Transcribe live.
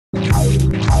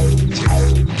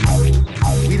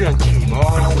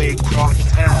way across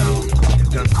town.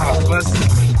 Done caught buses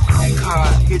and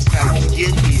cars hitchhikers to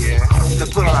get here, to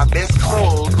put on our best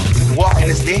clothes and walk in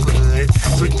this neighborhood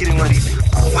so we can get in one of these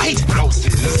white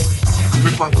houses.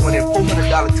 Rip off one of them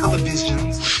 $400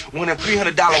 televisions, one of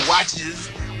them $300 watches,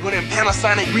 one of them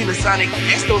Panasonic, Renasonic,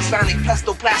 Estosonic,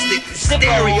 Plastoplastic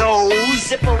stereos.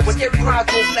 Zippo with their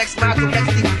Flex, Flex,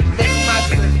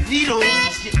 needles.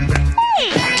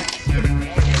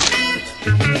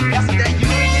 That's what that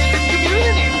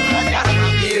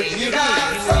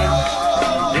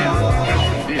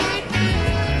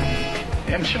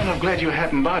Yeah, I'm sure enough glad you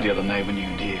happened by the other night when you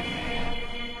did, man.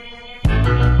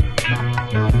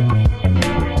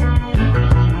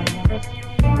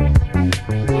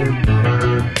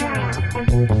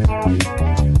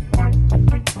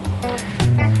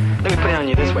 Let me put it on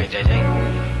you this way,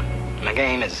 JJ. My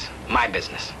game is my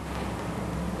business.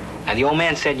 Now, the old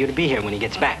man said you're to be here when he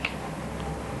gets back.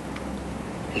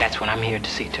 And that's what I'm here to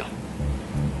see to.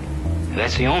 And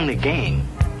that's the only game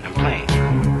I'm playing.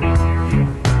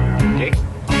 Okay?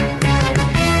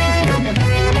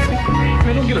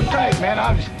 Man, don't get uptight, man.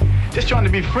 I was just trying to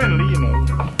be friendly, you know.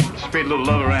 Spread a little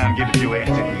love around, get at your ass.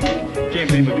 Can't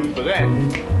blame a dude for that.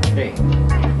 Hey,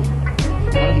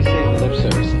 why don't we save the lip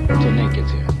service until Nate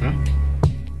gets here, huh?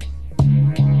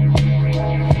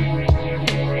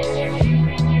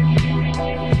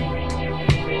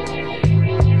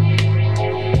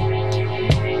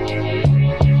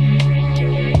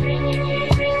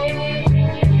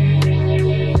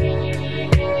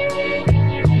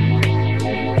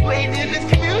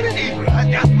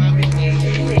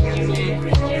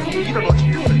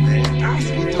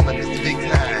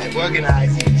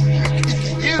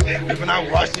 When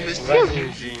I washing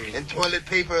machine and toilet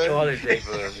paper.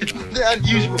 The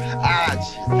unusual shit.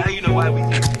 Now you know why we do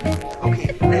it.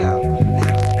 Okay, now,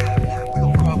 we're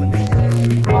gonna call the name.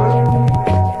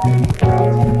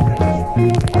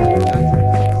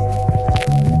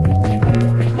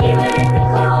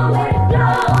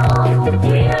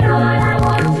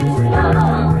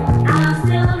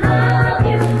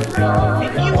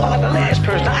 You are the last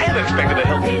person I ever expected to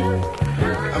help you.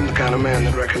 I'm the kind of man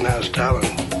that recognizes talent.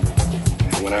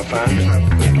 When I find it, I'm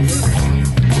going to work.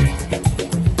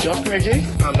 Just Mickey?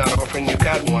 I'm not offering you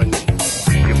got one.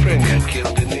 Your friend got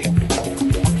killed, didn't he?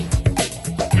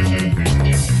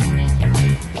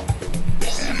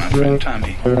 Yeah, my friend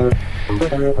Tommy.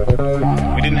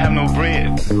 We didn't have no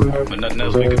bread, but nothing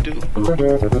else we could do.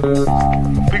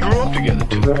 We grew up together,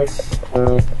 too.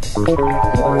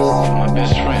 My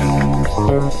best friend.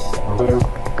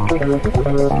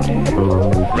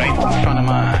 Right in front of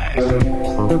my eyes.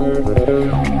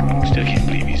 Still can't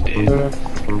believe he's dead.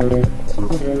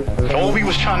 All we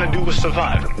was trying to do was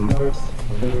survive.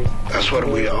 That's what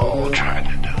we all trying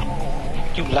to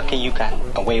do. You lucky you got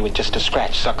away with just a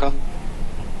scratch, sucker.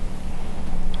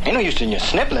 Ain't no use in your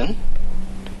sniffling.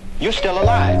 You're still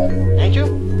alive, ain't you?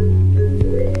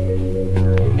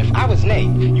 If I was Nate,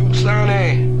 you...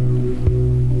 Sonny,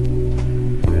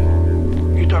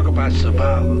 you talk about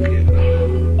survival, kid.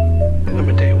 Let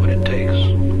me tell you what it takes.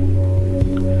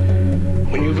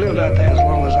 When you've lived out there as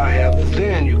long as I have,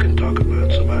 then you can talk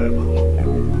about survival.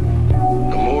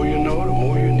 The more you know, the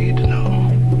more you need to know.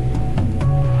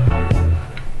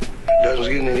 It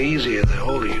doesn't get any easier the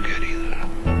older you get either.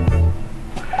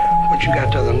 What you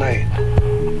got the other night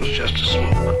was just a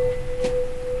smoke.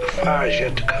 The fire's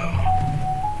yet to come.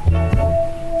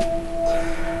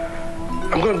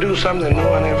 I'm going to do something that no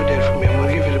one ever did for me. I'm going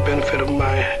to give you the benefit of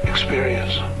my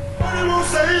experience. I will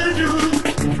save you.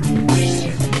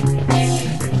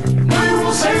 I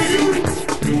will save you.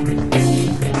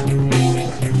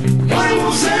 I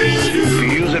will save you. If you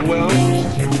use it well,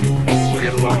 we'll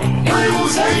get along. I will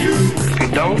save you. If you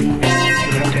don't, you'll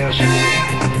have to answer to me.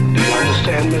 Do you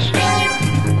understand, mister?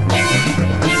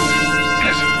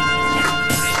 Listen.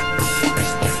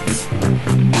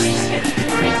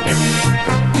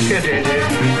 Here, JJ.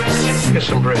 Get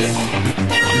some bread.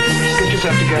 Get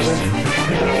yourself together.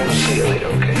 I want to see you later,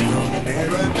 okay?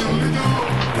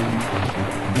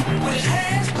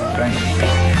 Thank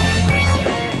you.